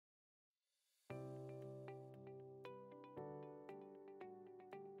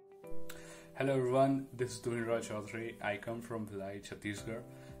Hello everyone, this is Tuhin Roy Chowdhury. I come from Bhilai, Chhattisgarh,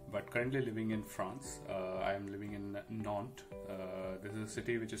 but currently living in France. I am living in Nantes. This is a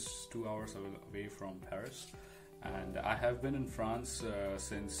city which is 2 hours away from Paris. And I have been in France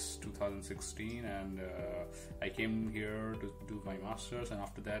since 2016, and I came here to do my master's, and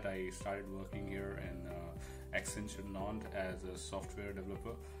after that I started working here in Accenture Nantes as a software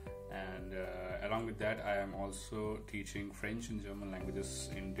developer. And along with that, I am also teaching French and German languages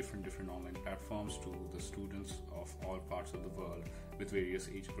in different online platforms to the students of all parts of the world with various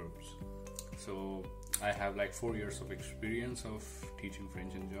age groups. So I have like 4 years of experience of teaching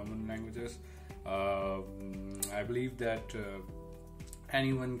French and German languages. I believe that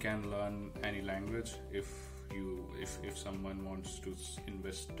anyone can learn any language if someone wants to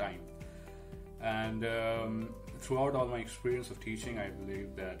invest time. And throughout all my experience of teaching, I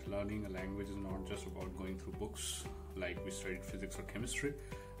believe that learning a language is not just about going through books like we studied physics or chemistry.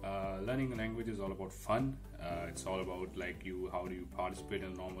 Learning a language is all about fun. It's all about how do you participate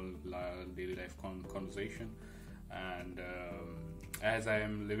in normal daily life conversation. And as I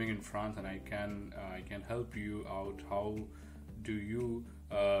am living in France, and I can help you out, how do you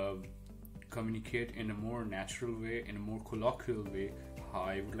communicate in a more natural way, in a more colloquial way.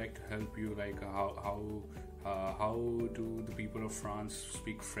 I would like to help you, how do the people of France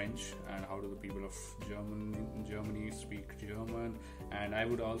speak French, and how do the people of Germany speak German. And I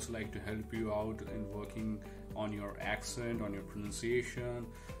would also like to help you out in working on your accent, on your pronunciation,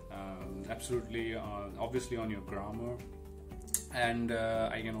 obviously on your grammar. And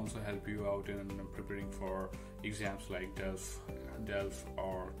I can also help you out in preparing for exams like DELF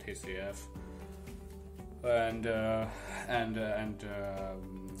or TCF. And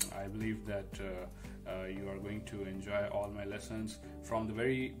I believe that you are going to enjoy all my lessons from the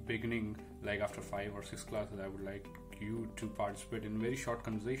very beginning. Like after 5 or 6 classes, I would like you to participate in very short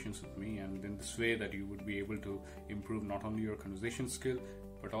conversations with me, and in this way that you would be able to improve not only your conversation skill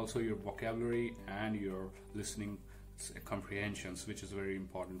but also your vocabulary and your listening comprehensions, which is very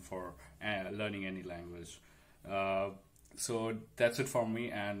important for learning any language. So that's it for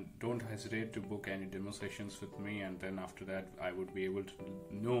me, and don't hesitate to book any demo sessions with me, and then after that I would be able to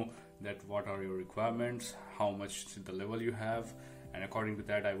know that what are your requirements, how much the level you have, and according to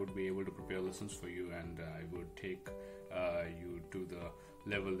that I would be able to prepare lessons for you, and I would take you to the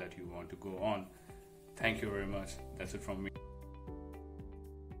level that you want to go on. Thank you very much. That's it from me.